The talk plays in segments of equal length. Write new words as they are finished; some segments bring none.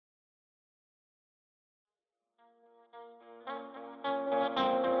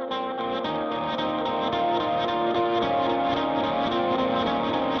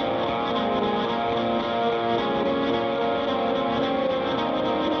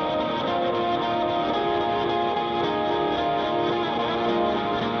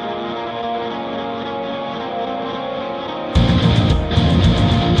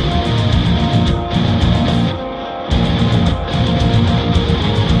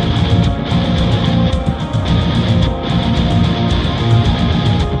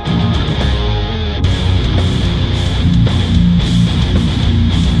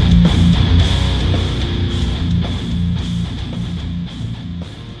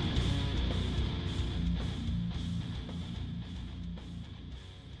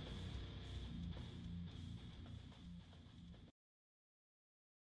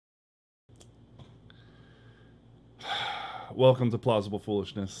Welcome to Plausible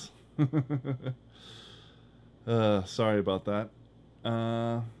Foolishness. Sorry about that.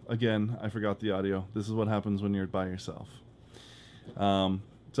 Again, I forgot the audio. This is what happens when you're by yourself.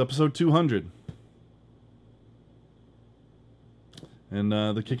 It's episode 200. And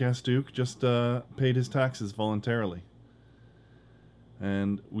the Kick-Ass Duke just paid his taxes voluntarily.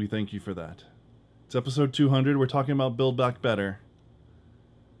 And we thank you for that. It's episode 200. We're talking about Build Back Better,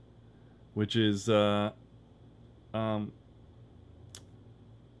 which is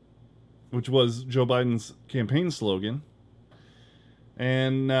which was Joe Biden's campaign slogan,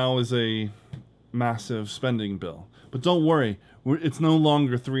 and now is a massive spending bill. But don't worry, it's no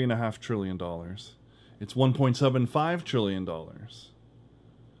longer $3.5 trillion. It's $1.75 trillion.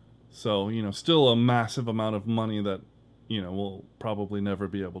 So, still a massive amount of money that, we'll probably never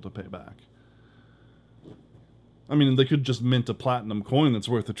be able to pay back. I mean, they could just mint a platinum coin that's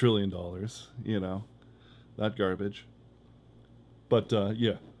worth $1 trillion, that garbage. But,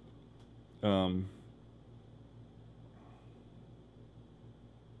 yeah.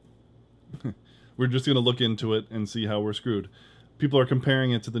 We're just going to look into it and see how we're screwed. People are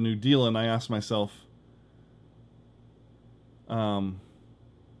comparing it to the New Deal, and I asked myself, wasn't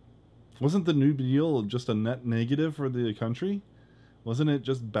the New Deal just a net negative for the country? Wasn't it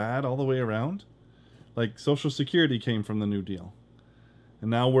just bad all the way around? Like, Social Security came from the New Deal.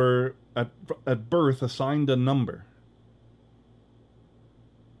 And now we're, at birth, assigned a number.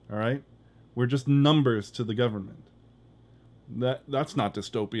 All right? We're just numbers to the government. That's not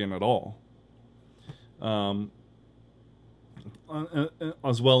dystopian at all.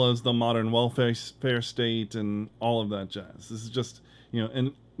 As well as the modern welfare state and all of that jazz. This is just,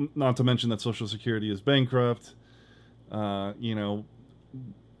 and not to mention that Social Security is bankrupt. By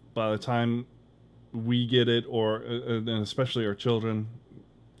the time we get it, and especially our children,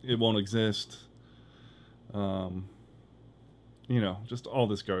 it won't exist. Just all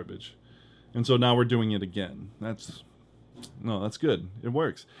this garbage. And so now we're doing it again. That's good. It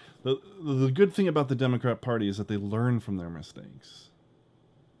works. The good thing about the Democrat Party is that they learn from their mistakes.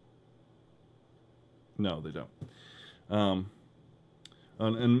 No, they don't.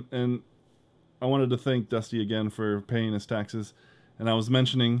 And I wanted to thank Dusty again for paying his taxes. And I was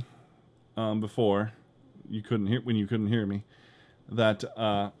mentioning before, you couldn't hear me, that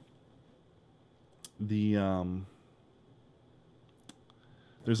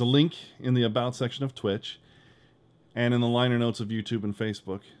there's a link in the About section of Twitch and in the liner notes of YouTube and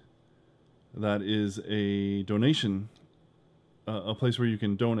Facebook that is a donation, a place where you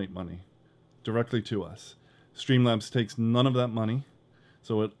can donate money directly to us. Streamlabs takes none of that money,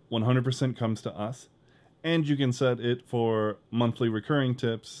 so it 100% comes to us, and you can set it for monthly recurring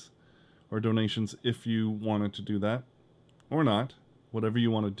tips or donations if you wanted to do that, or not, whatever you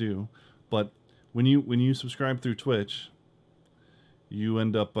want to do. But when you subscribe through Twitch, you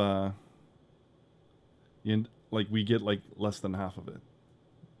end up, we get less than half of it.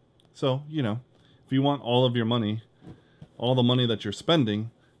 So, if you want all of your money, all the money that you're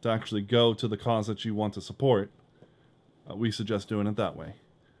spending to actually go to the cause that you want to support, we suggest doing it that way.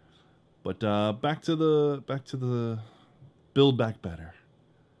 But back to the Build Back Better.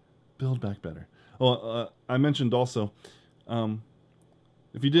 Build Back Better. Oh, I mentioned also,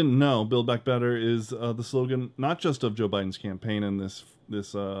 if you didn't know, Build Back Better is the slogan not just of Joe Biden's campaign and this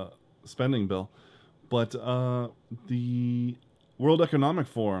spending bill, but the World Economic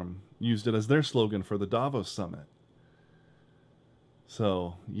Forum used it as their slogan for the Davos Summit.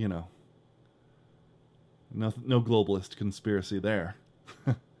 So, no globalist conspiracy there.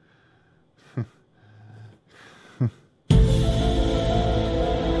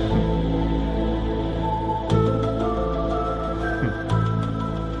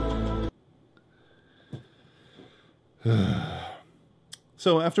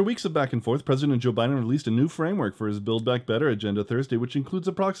 So, after weeks of back and forth, President Joe Biden released a new framework for his Build Back Better agenda Thursday, which includes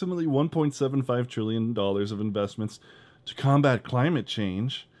approximately $1.75 trillion of investments to combat climate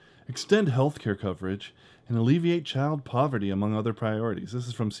change, extend healthcare coverage, and alleviate child poverty, among other priorities. This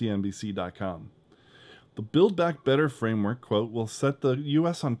is from CNBC.com. The Build Back Better framework, quote, will set the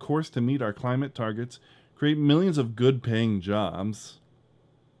U.S. on course to meet our climate targets, create millions of good-paying jobs,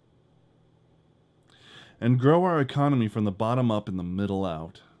 and grow our economy from the bottom up and the middle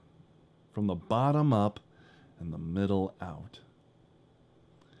out. From the bottom up and the middle out.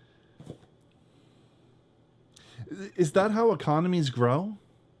 Is that how economies grow?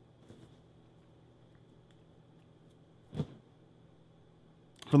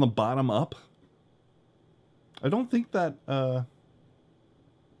 From the bottom up? I don't think that's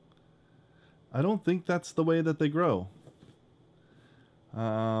the way that they grow.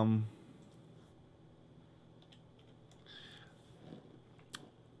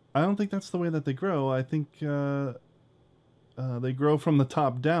 I don't think that's the way that they grow. I think they grow from the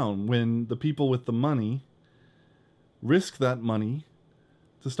top down when the people with the money risk that money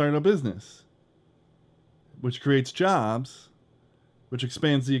to start a business, which creates jobs, which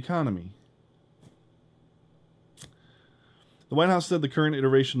expands the economy. The White House said the current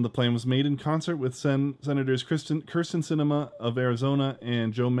iteration of the plan was made in concert with Senators Kyrsten Sinema of Arizona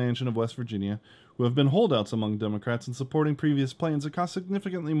and Joe Manchin of West Virginia, who have been holdouts among Democrats in supporting previous plans that cost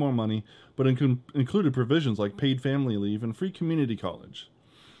significantly more money, but included provisions like paid family leave and free community college.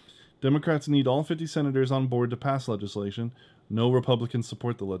 Democrats need all 50 senators on board to pass legislation. No Republicans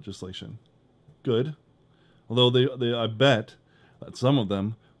support the legislation. Good. Although I bet that some of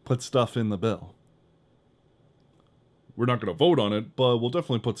them put stuff in the bill. We're not going to vote on it, but we'll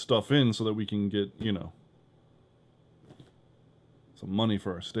definitely put stuff in so that we can get, some money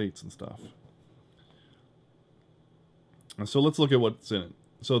for our states and stuff. So let's look at what's in it.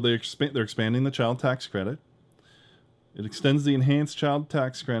 So they're expanding the child tax credit. It extends the enhanced child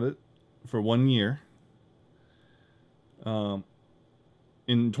tax credit for 1 year. In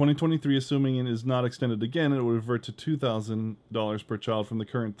 2023, assuming it is not extended again, it will revert to $2,000 per child from the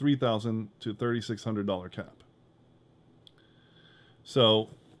current $3,000 to $3,600 cap. So,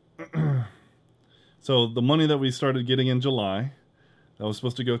 so the money that we started getting in July, that was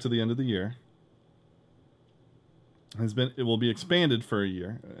supposed to go to the end of the year, it will be expanded for a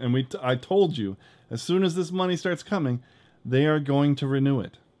year. And I told you, as soon as this money starts coming, they are going to renew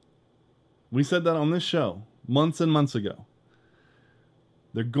it. We said that on this show months and months ago.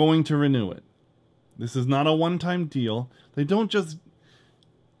 They're going to renew it. This is not a one-time deal. They don't just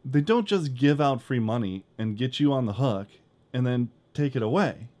give out free money and get you on the hook and then take it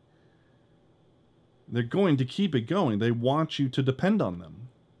away. They're going to keep it going. They want you to depend on them.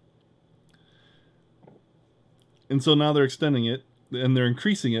 And so now they're extending it and they're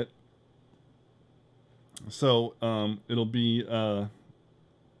increasing it. So it'll be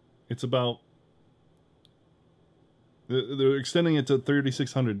it's about, they're extending it to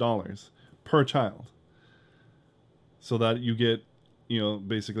 $3,600 per child, so that you get,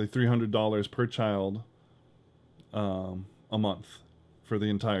 basically $300 per child a month for the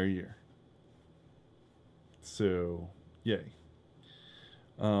entire year. So, yay.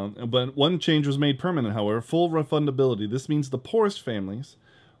 But one change was made permanent, however, full refundability. This means the poorest families,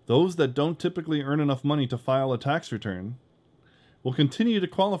 those that don't typically earn enough money to file a tax return, will continue to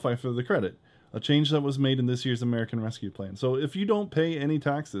qualify for the credit, a change that was made in this year's American Rescue Plan. So if you don't pay any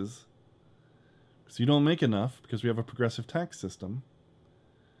taxes, because you don't make enough, because we have a progressive tax system,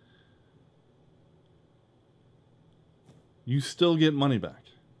 you still get money back.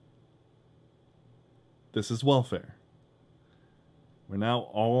 This is welfare. We're now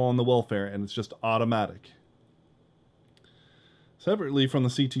all on the welfare, and it's just automatic. Separately from the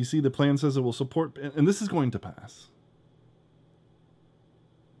CTC, the plan says it will support, and this is going to pass.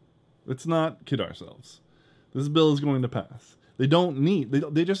 Let's not kid ourselves. This bill is going to pass. They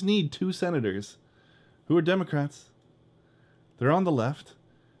just need 2 senators who are Democrats. They're on the left.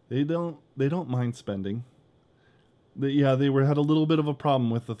 They don't mind spending. They had a little bit of a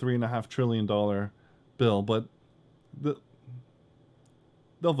problem with the $3.5 trillion bill, but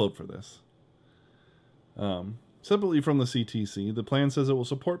they'll vote for this. Separately from the CTC, the plan says it will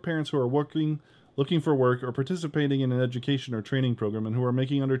support parents who are looking for work, or participating in an education or training program, and who are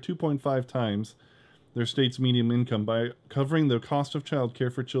making under 2.5 times their state's median income by covering the cost of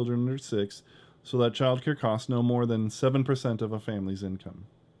childcare for children under 6, so that childcare costs no more than 7% of a family's income.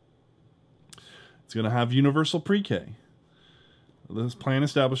 It's going to have universal pre-K. This plan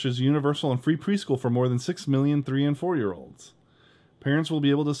establishes universal and free preschool for more than 6 million 3- and 4-year-olds. Parents will be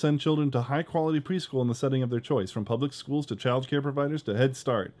able to send children to high-quality preschool in the setting of their choice, from public schools to child care providers to Head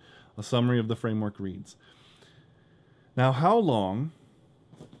Start. A summary of the framework reads. Now, how long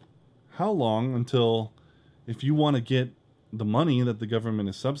until, if you want to get the money that the government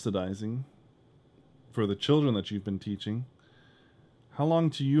is subsidizing for the children that you've been teaching, how long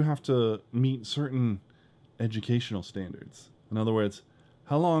do you have to meet certain educational standards? In other words,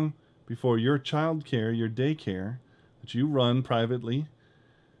 how long before your child care, your daycare that you run privately,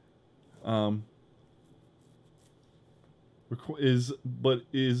 is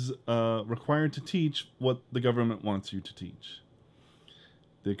required to teach what the government wants you to teach?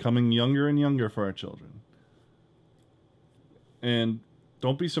 They're coming younger and younger for our children. And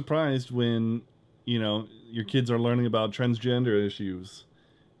don't be surprised when, your kids are learning about transgender issues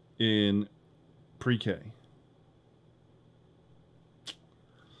in pre-K.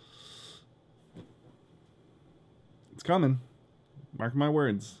 It's coming. Mark my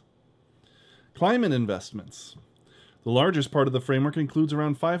words. Climate investments. The largest part of the framework includes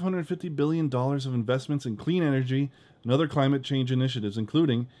around $550 billion of investments in clean energy and other climate change initiatives,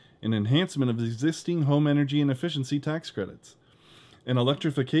 including an enhancement of existing home energy and efficiency tax credits, an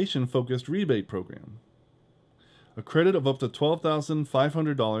electrification-focused rebate program, a credit of up to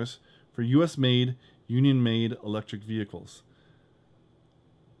 $12,500 for U.S.-made, union-made electric vehicles.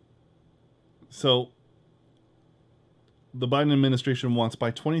 So, the Biden administration wants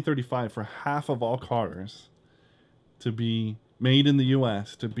by 2035 for half of all cars to be made in the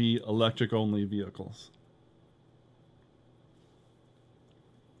U.S. to be electric-only vehicles.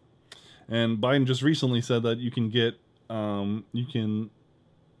 And Biden just recently said that you can get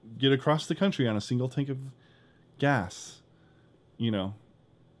across the country on a single tank of gas,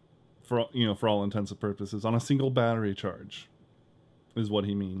 for all intents and purposes, on a single battery charge, is what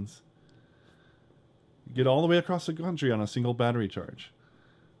he means. Get all the way across the country on a single battery charge.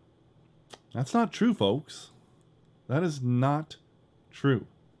 That's not true, folks. That is not true.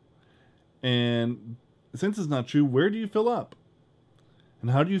 And since it's not true, where do you fill up?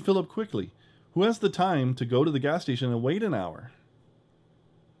 And how do you fill up quickly? Who has the time to go to the gas station and wait an hour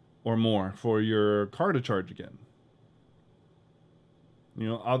or more for your car to charge again?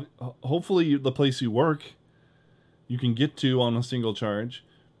 Hopefully the place you work, you can get to on a single charge.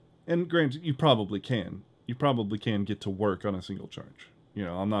 And granted, you probably can. You probably can get to work on a single charge.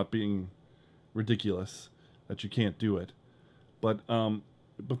 I'm not being ridiculous that you can't do it. But then,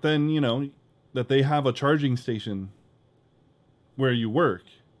 that they have a charging station where you work.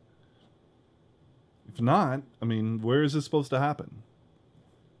 If not, where is this supposed to happen?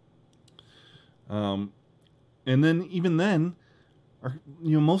 And then, even then,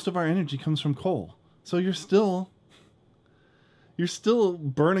 most of our energy comes from coal. So you're still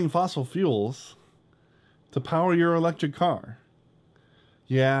burning fossil fuels to power your electric car.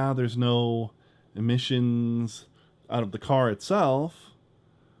 Yeah, there's no emissions out of the car itself,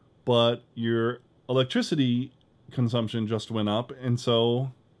 but your electricity consumption just went up, and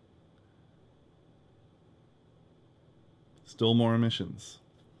so still more emissions.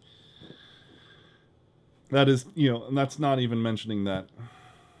 That is, and that's not even mentioning that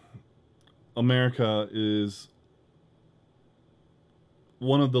America is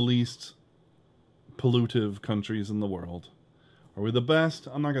one of the least pollutive countries in the world. Are we the best?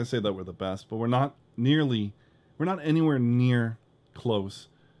 I'm not going to say that we're the best, but we're not anywhere near close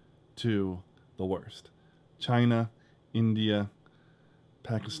to the worst. China, India,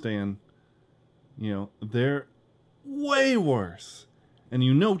 Pakistan, they're way worse.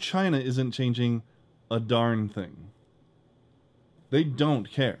 And China isn't changing a darn thing. They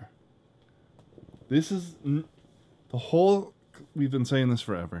don't care. This is the whole... We've been saying this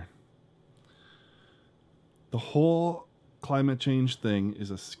forever. The whole climate change thing is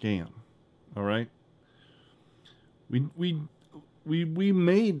a scam. All right? Under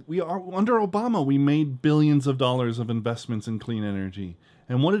Obama, we made billions of dollars of investments in clean energy.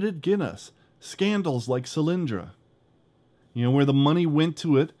 And what did it get us? Scandals like Solyndra. Where the money went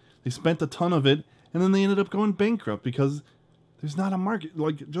to it, they spent a ton of it, and then they ended up going bankrupt because there's not a market.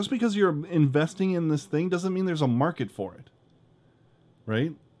 Like, just because you're investing in this thing doesn't mean there's a market for it.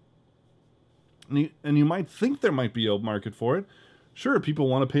 Right? And you might think there might be a market for it. Sure, people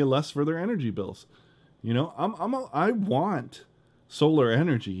want to pay less for their energy bills. I want solar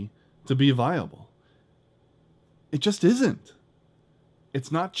energy to be viable. It just isn't.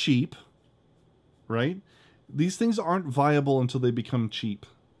 It's not cheap, right? These things aren't viable until they become cheap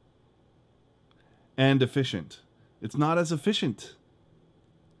and efficient. It's not as efficient.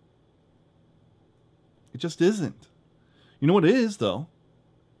 It just isn't. You know what it is, though?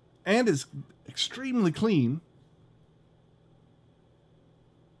 And is extremely clean.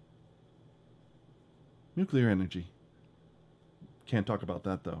 Nuclear energy. Can't talk about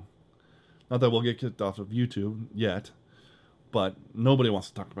that, though. Not that we'll get kicked off of YouTube yet, but nobody wants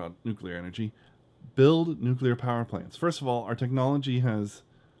to talk about nuclear energy. Build nuclear power plants. First of all, our technology has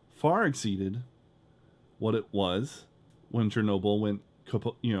far exceeded what it was when Chernobyl went,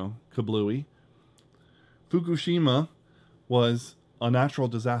 kablooey. Fukushima was a natural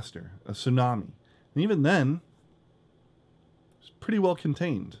disaster, a tsunami. And even then, it was pretty well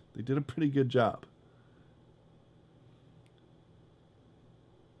contained. They did a pretty good job.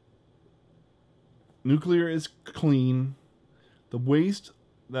 Nuclear is clean. The waste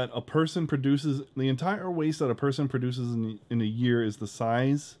that a person produces, the entire waste that a person produces in a year is the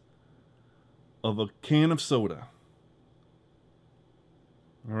size of a can of soda.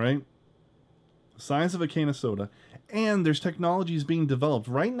 All right? The size of a can of soda. And there's technologies being developed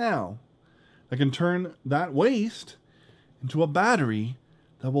right now that can turn that waste into a battery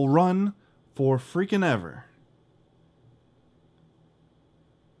that will run for freaking ever.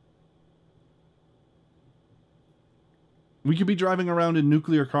 We could be driving around in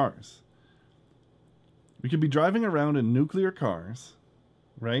nuclear cars. We could be driving around in nuclear cars,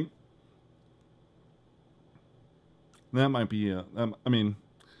 right? That might be, I mean,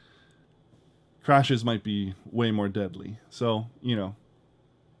 crashes might be way more deadly. So,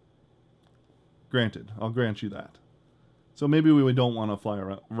 granted, I'll grant you that. So maybe we don't want to fly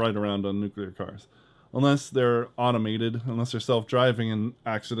around, ride around on nuclear cars. Unless they're automated, unless they're self-driving and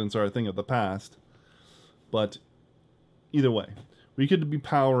accidents are a thing of the past. But either way, we could be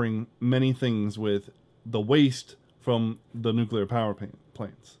powering many things with the waste from the nuclear power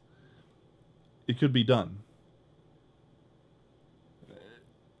plants. It could be done.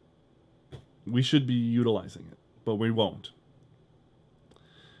 We should be utilizing it, but we won't.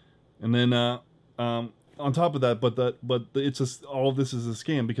 And then on top of that, all of this is a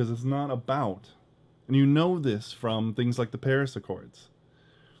scam because it's not about, and you know this from things like the Paris Accords.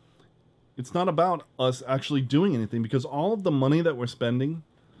 It's not about us actually doing anything because all of the money that we're spending,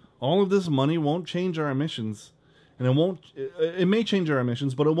 all of this money won't change our emissions, and it may change our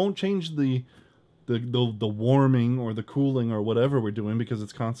emissions, but it won't change the warming or the cooling or whatever we're doing because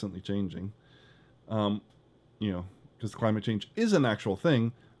it's constantly changing. Because climate change is an actual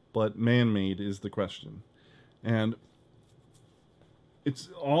thing, but man-made is the question. And it's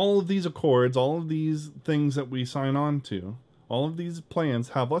all of these accords, all of these things that we sign on to, all of these plans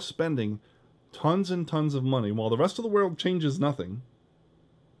have us spending tons and tons of money while the rest of the world changes nothing.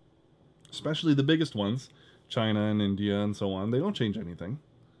 Especially the biggest ones, China and India and so on, they don't change anything.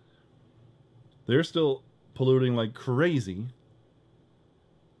 They're still polluting like crazy.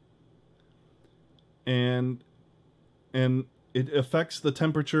 And it affects the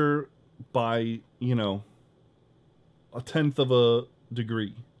temperature by, 1/10 of a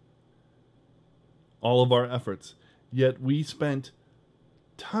degree. All of our efforts. Yet we spent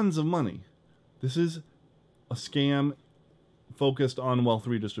tons of money. This is a scam focused on wealth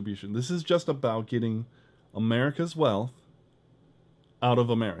redistribution. This is just about getting America's wealth out of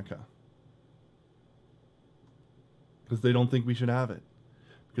America. Because they don't think we should have it.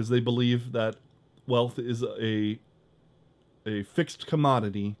 Because they believe that wealth is a fixed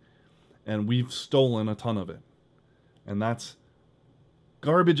commodity and we've stolen a ton of it. And that's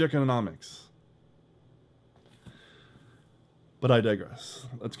garbage economics. But I digress.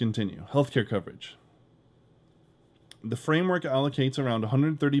 Let's continue. Healthcare coverage. The framework allocates around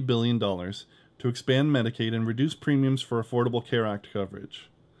 $130 billion to expand Medicaid and reduce premiums for Affordable Care Act coverage.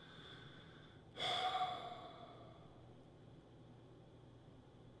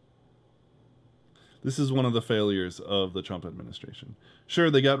 This is one of the failures of the Trump administration.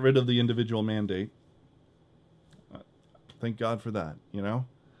 Sure, they got rid of the individual mandate. Thank God for that,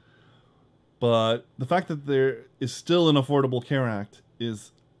 But the fact that there is still an Affordable Care Act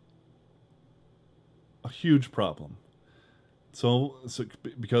is a huge problem. So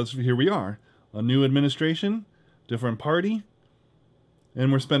because here we are, a new administration, different party,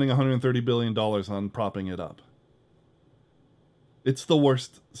 and we're spending $130 billion on propping it up. It's the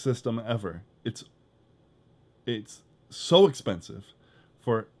worst system ever. It's so expensive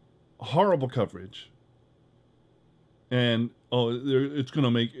for horrible coverage. And it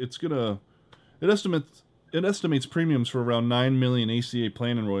estimates premiums for around 9 million ACA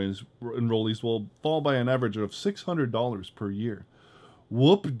plan enrollees will fall by an average of $600 per year.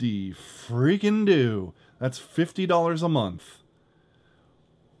 Whoop-de freaking do. That's $50 a month.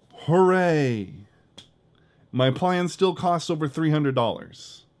 Hooray. My plan still costs over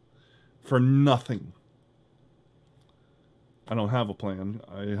 $300 for nothing. I don't have a plan.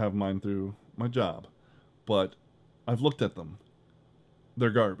 I have mine through my job. But I've looked at them. They're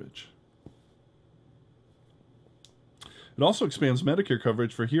garbage. It also expands Medicare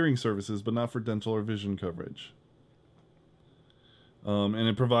coverage for hearing services, but not for dental or vision coverage. And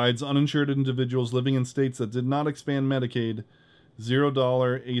it provides uninsured individuals living in states that did not expand Medicaid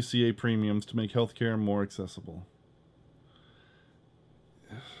 $0 ACA premiums to make healthcare more accessible.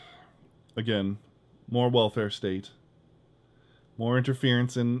 Again, more welfare state, more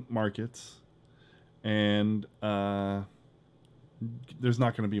interference in markets, and there's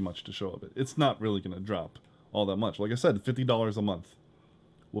not going to be much to show of it. It's not really going to drop all that much. Like I said, $50 a month.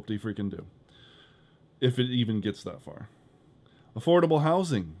 Whoop-de-freaking do. If it even gets that far. Affordable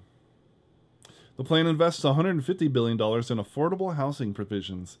housing. The plan invests $150 billion in affordable housing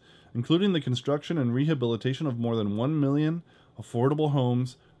provisions, including the construction and rehabilitation of more than 1 million affordable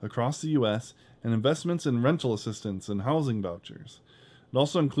homes across the U.S. and investments in rental assistance and housing vouchers. It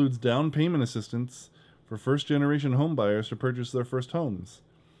also includes down payment assistance for first-generation home buyers to purchase their first homes.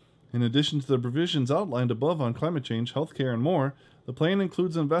 In addition to the provisions outlined above on climate change, healthcare, and more, the plan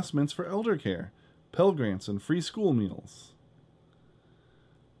includes investments for elder care, Pell Grants, and free school meals.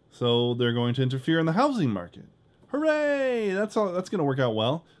 So they're going to interfere in the housing market. Hooray! That's going to work out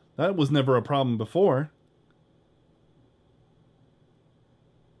well. That was never a problem before.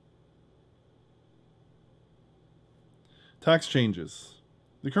 Tax changes.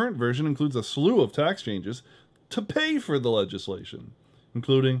 The current version includes a slew of tax changes to pay for the legislation,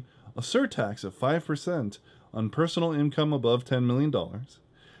 including a surtax of 5% on personal income above $10 million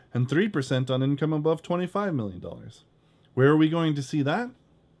and 3% on income above $25 million. Where are we going to see that?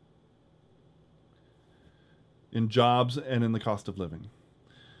 In jobs and in the cost of living.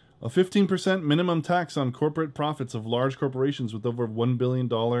 A 15% minimum tax on corporate profits of large corporations with over $1 billion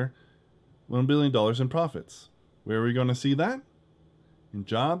in profits. Where are we going to see that? In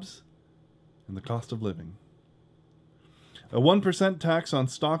jobs and the cost of living. A 1% tax on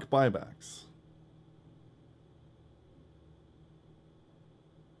stock buybacks.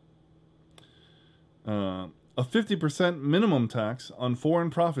 A 50% minimum tax on foreign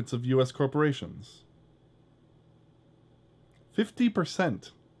profits of U.S. corporations.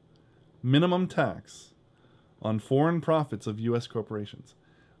 50% minimum tax on foreign profits of U.S. corporations.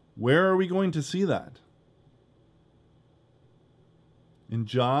 Where are we going to see that? In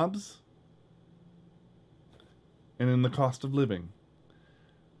jobs and in the cost of living.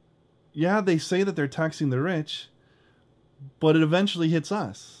 Yeah, they say that they're taxing the rich, but it eventually hits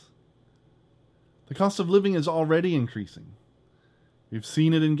us. The cost of living is already increasing. We've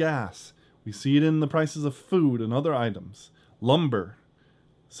seen it in gas. We see it in the prices of food and other items, lumber,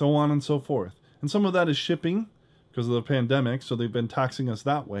 so on and so forth. And some of that is shipping because of the pandemic, so they've been taxing us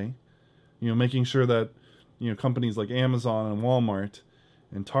that way. Making sure that, companies like Amazon and Walmart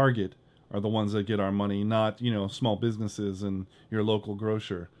and Target are the ones that get our money, not, small businesses and your local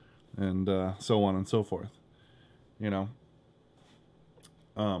grocer and so on and so forth.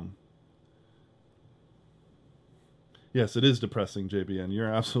 Yes, it is depressing, JBN.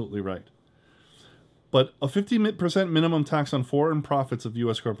 You're absolutely right. But a 50% minimum tax on foreign profits of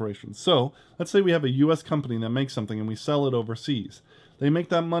U.S. corporations. So, let's say we have a U.S. company that makes something and we sell it overseas. They make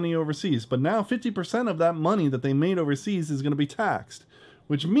that money overseas, but now 50% of that money that they made overseas is going to be taxed,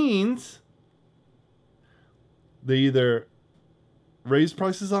 which means they either raise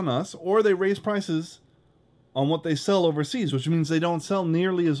prices on us or they raise prices on what they sell overseas, which means they don't sell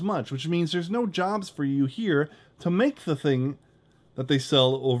nearly as much, which means there's no jobs for you here to make the thing that they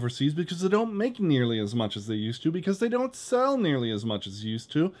sell overseas because they don't make nearly as much as they used to, because they don't sell nearly as much as they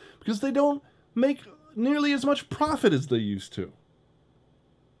used to, because they don't make nearly as much profit as they used to.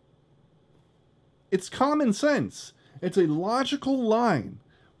 It's common sense. It's a logical line,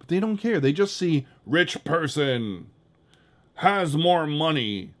 but they don't care. They just see rich person has more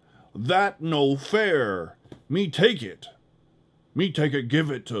money. That no fair. Me take it.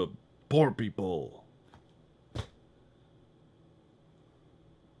 Give it to poor people.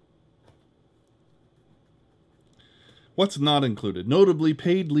 What's not included? Notably,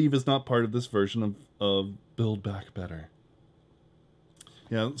 paid leave is not part of this version of Build Back Better.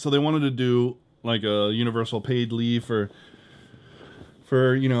 Yeah, so they wanted to do like a universal paid leave for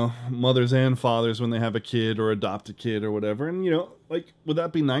mothers and fathers when they have a kid or adopt a kid or whatever. And, would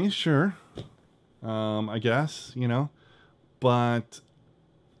that be nice? Sure. I guess, but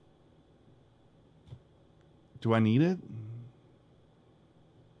do I need it?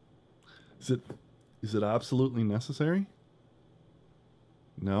 Is it absolutely necessary?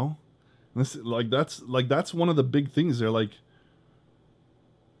 No. That's one of the big things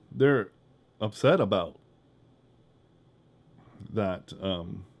they're upset about. That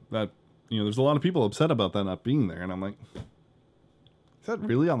there's a lot of people upset about that not being there, and I'm like, is that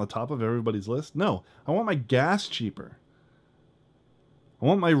really on the top of everybody's list? No. I want my gas cheaper. I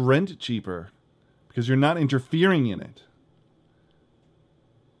want my rent cheaper because you're not interfering in it.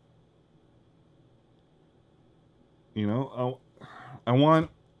 I want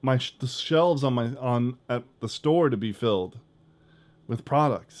the shelves at the store to be filled with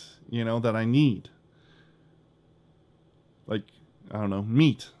products, that I need. Like, I don't know,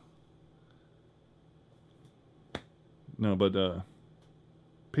 meat. No, but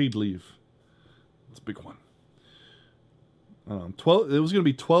paid leave. It's a big one. It was going to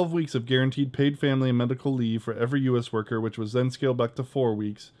be 12 weeks of guaranteed paid family and medical leave for every U.S. worker, which was then scaled back to 4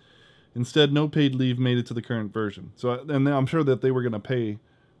 weeks. Instead, no paid leave made it to the current version. So, and I'm sure that they were going to pay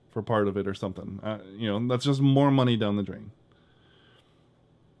for part of it or something. That's just more money down the drain.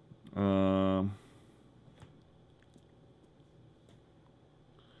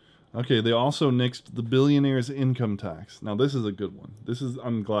 Okay, they also nixed the billionaire's income tax. Now, this is a good one.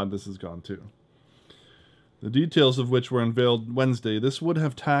 I'm glad this is gone too. The details of which were unveiled Wednesday. This would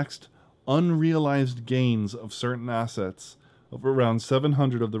have taxed unrealized gains of certain assets of around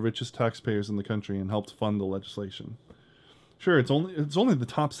 700 of the richest taxpayers in the country and helped fund the legislation. Sure, it's only the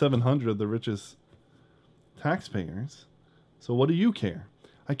top 700 of the richest taxpayers. So what do you care?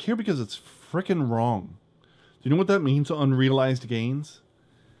 I care because it's frickin' wrong. Do you know what that means, unrealized gains?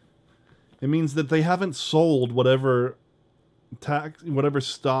 It means that they haven't sold whatever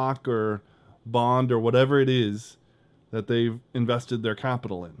stock or bond or whatever it is that they've invested their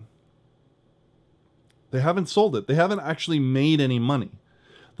capital in. They haven't sold it. They haven't actually made any money.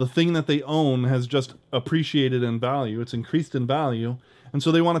 The thing that they own has just appreciated in value. It's increased in value. And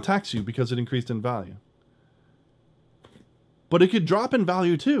so they want to tax you because it increased in value. But it could drop in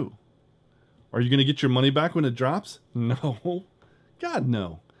value too. Are you going to get your money back when it drops? No. God,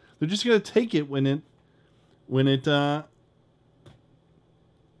 no. They're just going to take it when it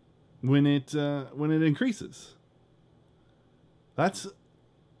increases.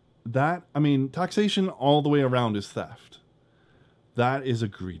 Taxation all the way around is theft. That is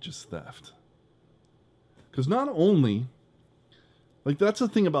egregious theft. Because not only, that's the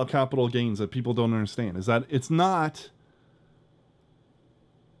thing about capital gains that people don't understand, is that it's not,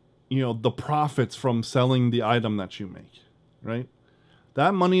 the profits from selling the item that you make, right?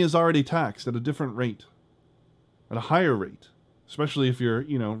 That money is already taxed at a different rate, at a higher rate, especially if you're,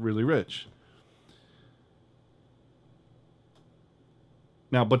 really rich.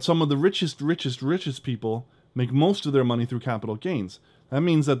 Now, but some of the richest people make most of their money through capital gains. That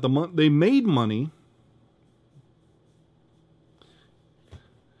means that they made money.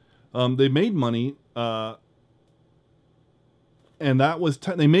 And that was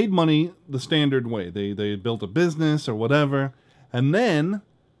they made money the standard way. They built a business or whatever, and then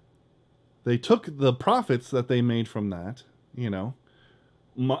they took the profits that they made from that,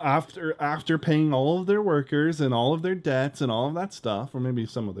 after paying all of their workers and all of their debts and all of that stuff, or maybe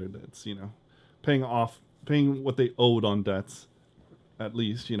some of their debts, paying what they owed on debts, at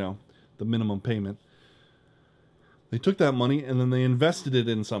least, the minimum payment. They took that money and then they invested it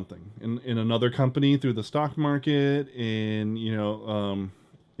in something, in another company through the stock market, in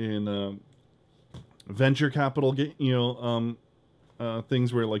venture capital,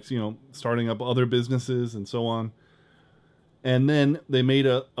 things where starting up other businesses and so on. And then they made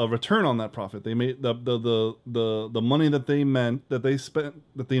a return on that profit. They made the money that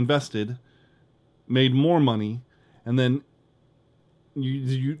they invested made more money, and then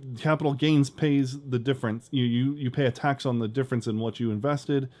you capital gains pays the difference. You pay a tax on the difference in what you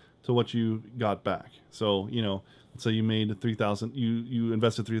invested to what you got back. So let's say you made $3,000. You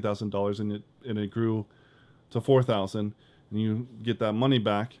invested $3,000 and it grew to $4,000, and you get that money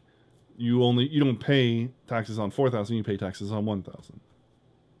back. You don't pay taxes on $4,000. You pay taxes on $1,000.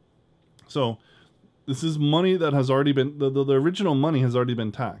 So this is money that has already been the original money has already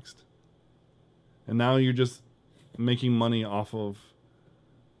been taxed, and now you're just making money off of.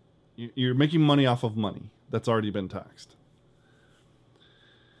 You're making money off of money that's already been taxed.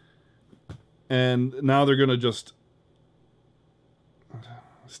 And now they're going to just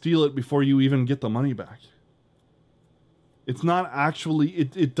steal it before you even get the money back. It's not actually,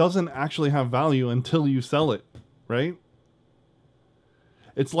 it doesn't actually have value until you sell it, right?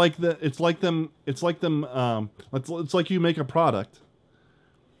 It's like you make a product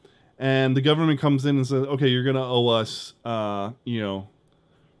and the government comes in and says, okay, you're going to owe us,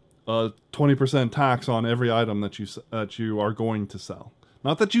 a 20% tax on every item that you are going to sell.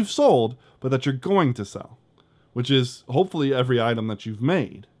 Not that you've sold, but that you're going to sell, which is hopefully every item that you've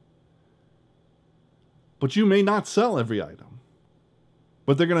made. But you may not sell every item,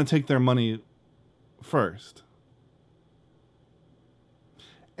 but they're going to take their money first.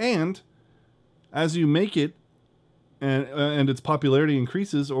 And as you make it, and its popularity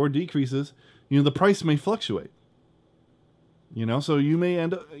increases or decreases, the price may fluctuate. So you may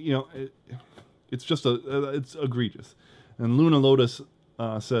end up, it's just it's egregious. And Luna Lotus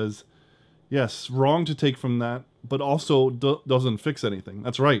says, yes, wrong to take from that, but also doesn't fix anything.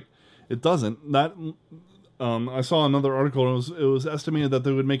 That's right. It doesn't. That I saw another article. And it was estimated that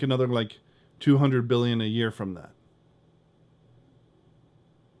they would make another $200 billion a year from that.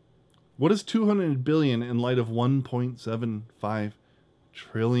 What is $200 billion in light of $1.75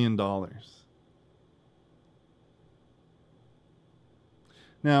 trillion?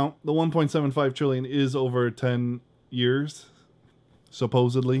 Now, the 1.75 trillion is over 10 years,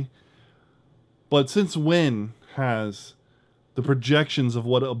 supposedly. But since when has the projections of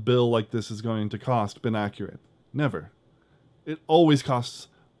what a bill like this is going to cost been accurate? Never. It always costs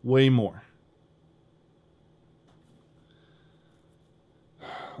way more.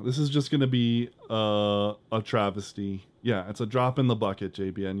 This is just going to be a travesty Yeah, it's a drop in the bucket,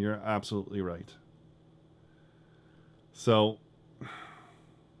 JBN. You're absolutely right. So,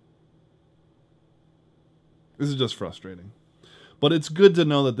 this is just frustrating. But it's good to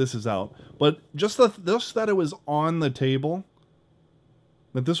know that this is out. But just that it was on the table,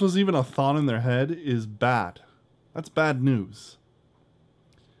 that this was even a thought in their head, is bad. That's bad news.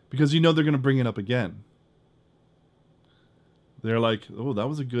 Because you know they're going to bring it up again. They're like, oh, that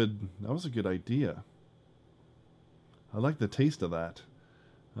was a good idea. I like the taste of that.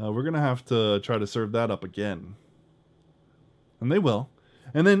 We're going to have to try to serve that up again. And they will.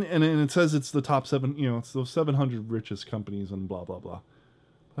 And then and it says it's the top 7, it's those 700 richest companies and blah, blah, blah.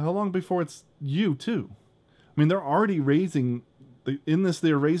 But how long before it's you, too? I mean, they're already raising,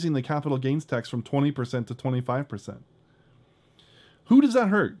 they're raising the capital gains tax from 20% to 25%. Who does that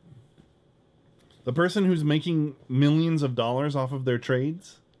hurt? The person who's making millions of dollars off of their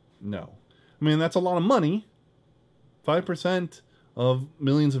trades? No. I mean, that's a lot of money. 5% of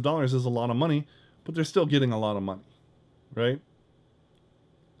millions of dollars is a lot of money, but they're still getting a lot of money, right?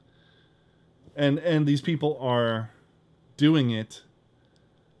 And these people are doing it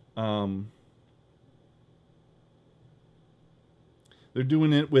they're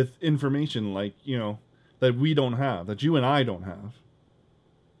doing it with information like, that we don't have, that you and I don't have.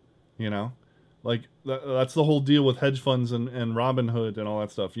 Like that's the whole deal with hedge funds and Robinhood and all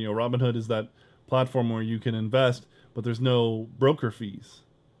that stuff. Robinhood is that platform where you can invest, but there's no broker fees,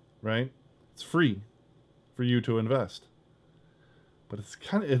 right? It's free for you to invest. But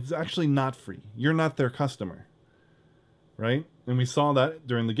it's actually not free. You're not their customer, right? And we saw that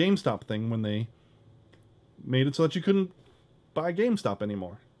during the GameStop thing when they made it so that you couldn't buy GameStop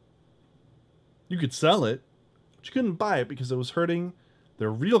anymore. You could sell it, but you couldn't buy it because it was hurting their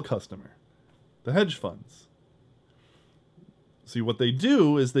real customer, the hedge funds. See, what they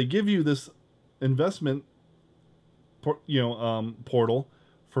do is they give you this investment portal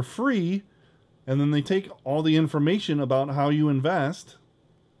for free, and then they take all the information about how you invest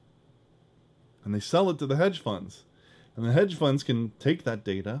and they sell it to the hedge funds. And the hedge funds can take that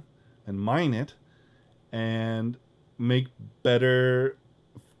data and mine it and make better,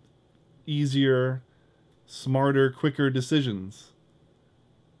 easier, smarter, quicker decisions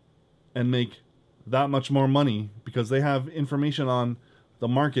and make that much more money because they have information on the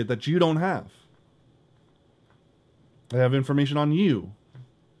market that you don't have. They have information on you.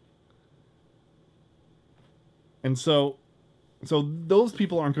 And so those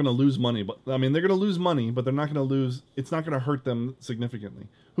people aren't going to lose money, but I mean, they're going to lose money, but they're not going to lose, it's not going to hurt them significantly.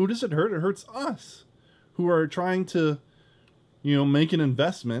 Who does it hurt? It hurts us who are trying to, make an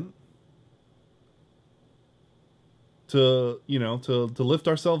investment to lift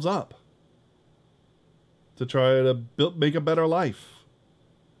ourselves up, to try to make a better life,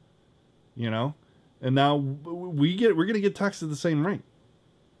 and now we're going to get taxed at the same rate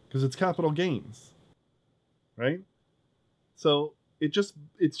because it's capital gains. Right? So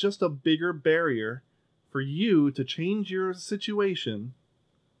it's just a bigger barrier for you to change your situation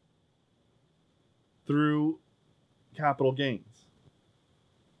through capital gains.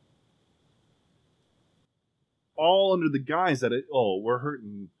 All under the guise that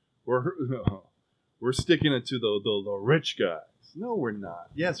we're sticking it to the rich guys. No, we're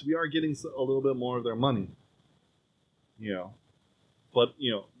not. Yes, we are getting a little bit more of their money. But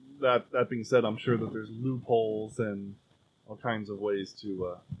that being said, I'm sure that there's loopholes and all kinds of ways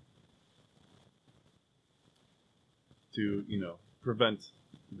to prevent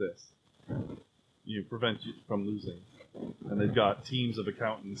this. Prevent you from losing. And they've got teams of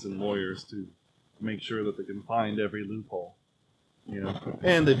accountants and lawyers to make sure that they can find every loophole.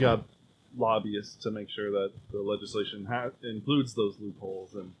 And they've got lobbyists to make sure that the legislation includes those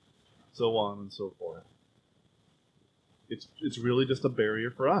loopholes and so on and so forth. It's really just a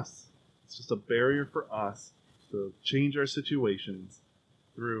barrier for us. It's just a barrier for us to change our situations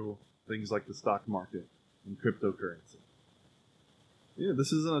through things like the stock market and cryptocurrency. Yeah,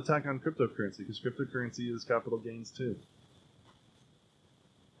 this is an attack on cryptocurrency because cryptocurrency is capital gains too.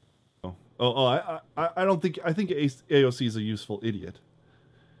 I don't think I think AOC is a useful idiot.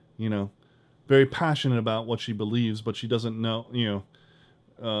 Very passionate about what she believes, but she doesn't know.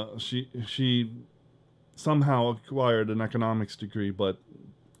 She somehow acquired an economics degree, but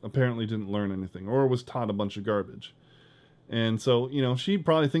apparently didn't learn anything or was taught a bunch of garbage. And so, she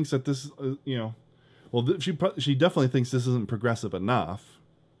probably thinks that this, she definitely thinks this isn't progressive enough.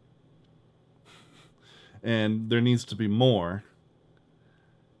 And there needs to be more.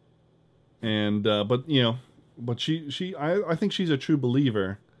 And, but I think she's a true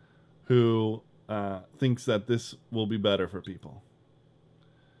believer who thinks that this will be better for people.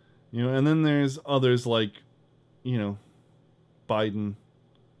 And then there's others like, Biden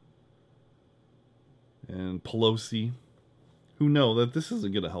and Pelosi, who know that this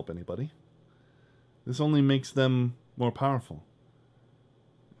isn't going to help anybody. This only makes them more powerful.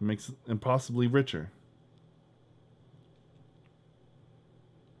 It makes them possibly richer.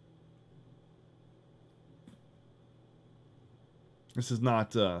 This is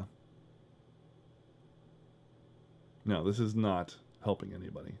not, no, this is not helping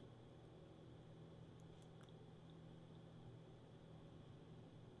anybody.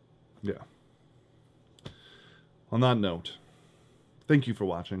 Yeah. On that note, thank you for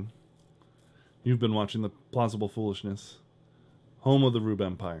watching. You've been watching The Plausible Foolishness, home of the Rube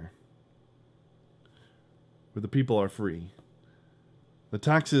Empire, where the people are free. The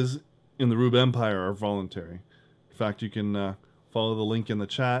taxes in the Rube Empire are voluntary. In fact, you can follow the link in the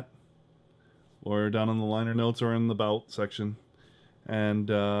chat or down in the liner notes or in the About section, and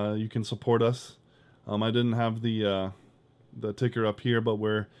you can support us. I didn't have the ticker up here, but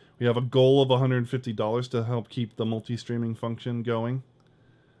we have a goal of $150 to help keep the multi-streaming function going,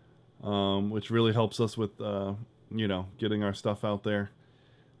 which really helps us with getting our stuff out there.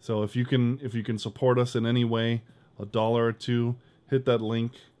 So if you can support us in any way, $1 or $2, hit that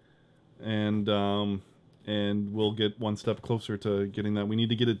link, and we'll get one step closer to getting that. We need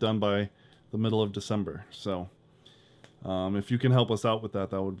to get it done by the middle of December. So if you can help us out with that,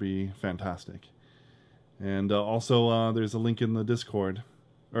 that would be fantastic. And also, there's a link in the Discord,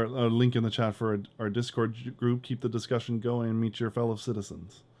 or a link in the chat for our Discord group. Keep the discussion going and meet your fellow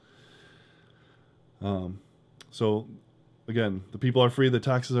citizens. So, again, the people are free, the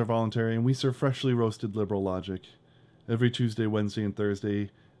taxes are voluntary, and we serve freshly roasted liberal logic every Tuesday, Wednesday, and Thursday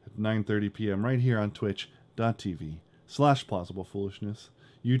at 9:30 p.m. right here on twitch.tv/plausiblepoolishness,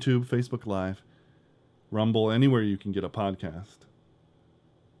 YouTube, Facebook Live, Rumble, anywhere you can get a podcast,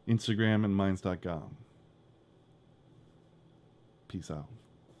 Instagram, and minds.com. Peace out.